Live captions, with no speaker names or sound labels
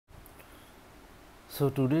So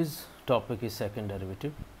today's topic is second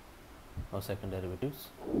derivative or second derivatives.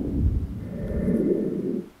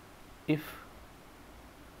 If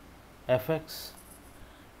fx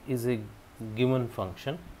is a given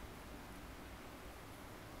function,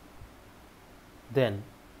 then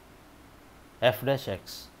f dash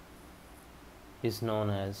x is known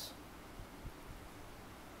as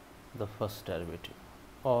the first derivative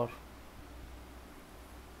or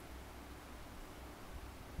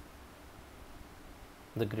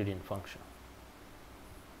the gradient function.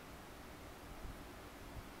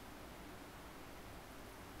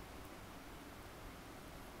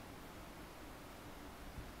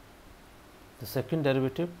 The second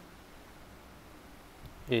derivative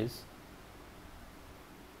is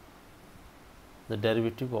the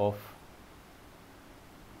derivative of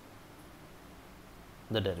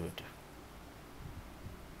the derivative.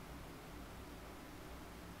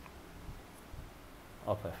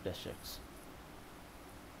 Of f dash x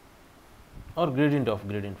or gradient of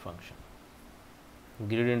gradient function.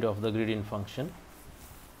 Gradient of the gradient function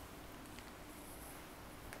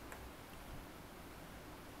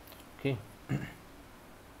okay.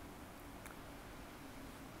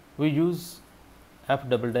 We use f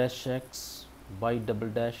double dash x y double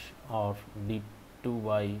dash or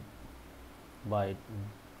d2y by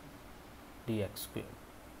dx squared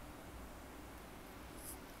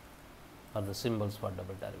are the symbols for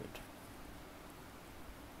double derivative.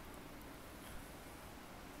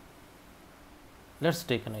 Let us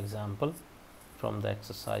take an example from the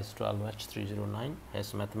exercise 12H309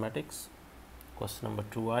 as mathematics. Question number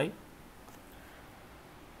 2i.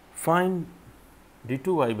 Find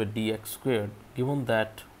d2y by dx squared given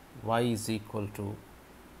that y is equal to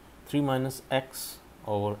 3 minus x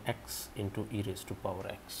over x into e raised to power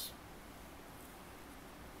x.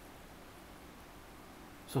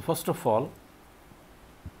 So, first of all,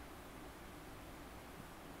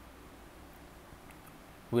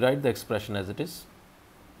 we write the expression as it is.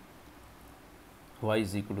 Y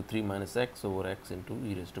is equal to 3 minus x over x into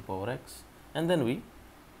e raised to power x, and then we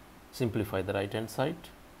simplify the right hand side,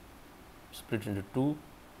 split into 2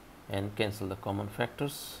 and cancel the common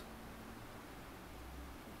factors.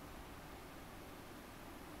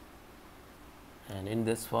 And in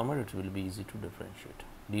this format it will be easy to differentiate.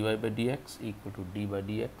 Dy by dx equal to d by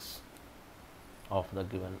dx of the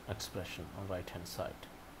given expression on right hand side.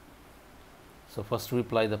 So, first we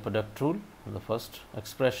apply the product rule on the first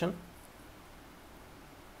expression,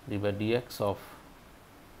 d by dx of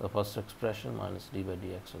the first expression minus d by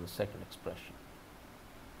dx of the second expression.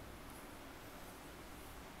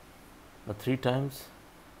 The 3 times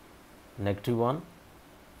negative 1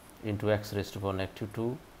 into x raised to power negative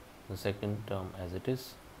 2, the second term as it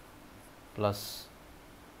is, plus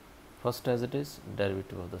first as it is,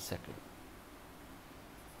 derivative of the second,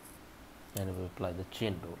 and we apply the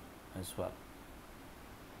chain rule as well,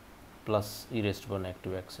 plus e raised to power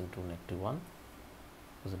negative x into negative 1,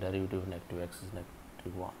 because the derivative of negative x is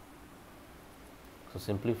negative 1. So,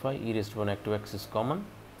 simplify, e raised to power negative x is common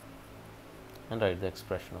and write the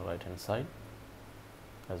expression on right hand side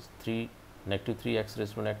as negative 3 x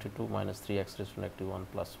raised to negative 2 minus 3 x raised to negative 1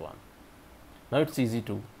 plus 1. Now, it is easy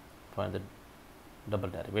to find the double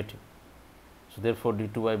derivative. So, therefore,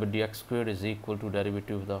 d2y by dx squared is equal to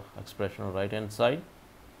derivative of the expression on right hand side.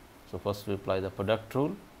 So, first we apply the product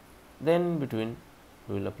rule, then between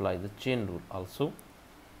we will apply the chain rule also.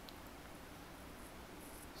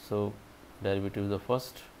 So, derivative of the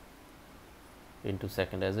first into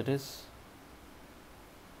second as it is.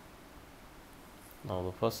 Now,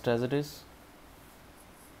 the first as it is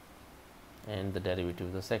and the derivative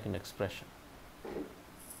of the second expression.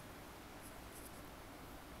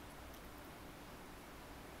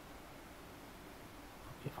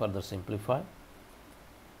 Okay, further simplify,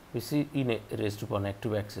 we see e raised to power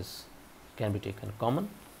negative x can be taken common,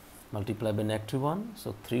 multiply by negative 1.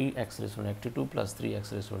 So, 3 x raised to negative 2 plus 3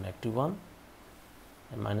 x raised to negative 1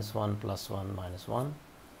 and minus 1 plus 1 minus 1,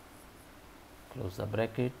 close the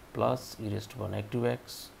bracket, plus e raised to power negative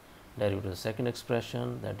x, derivative of the second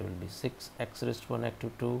expression, that will be 6 x raised to power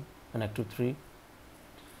negative 2 and negative 3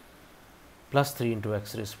 plus 3 into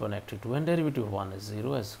x raised to power negative 2, and derivative of 1 is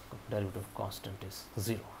 0 as derivative of constant is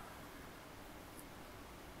 0.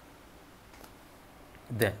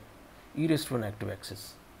 Then e raised to power negative x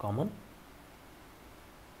is common,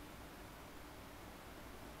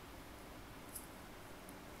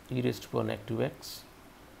 e raised to power negative x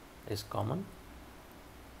is common,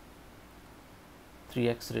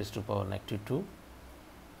 3x raised to power negative 2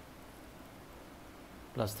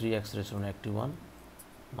 plus 3x raised to negative 1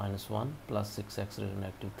 minus 1 plus 6x raised to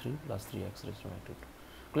negative 3 plus 3x raised to negative 2.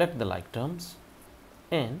 Collect the like terms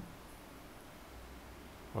and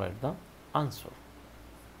write the answer.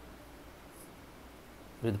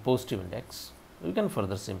 With positive index, we can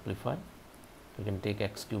further simplify. We can take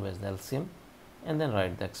x cube as the LCM and then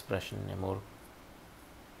write the expression in a more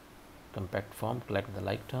compact form. Collect the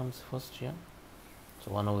like terms first here.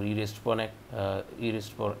 So 1 over e raised to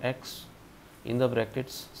power x in the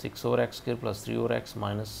brackets 6 over x cube plus 3 over x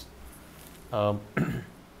minus or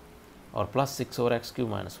plus 6 over x cube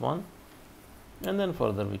minus 1, and then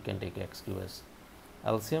further we can take x cube as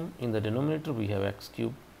LCM. In the denominator we have x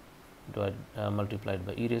cube multiplied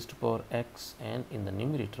by e raised to power x, and in the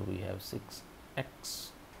numerator we have 6x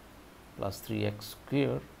plus 3x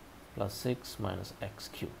square plus 6 minus x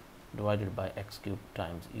cube divided by x cube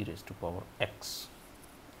times e raised to power x.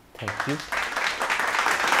 Thank you.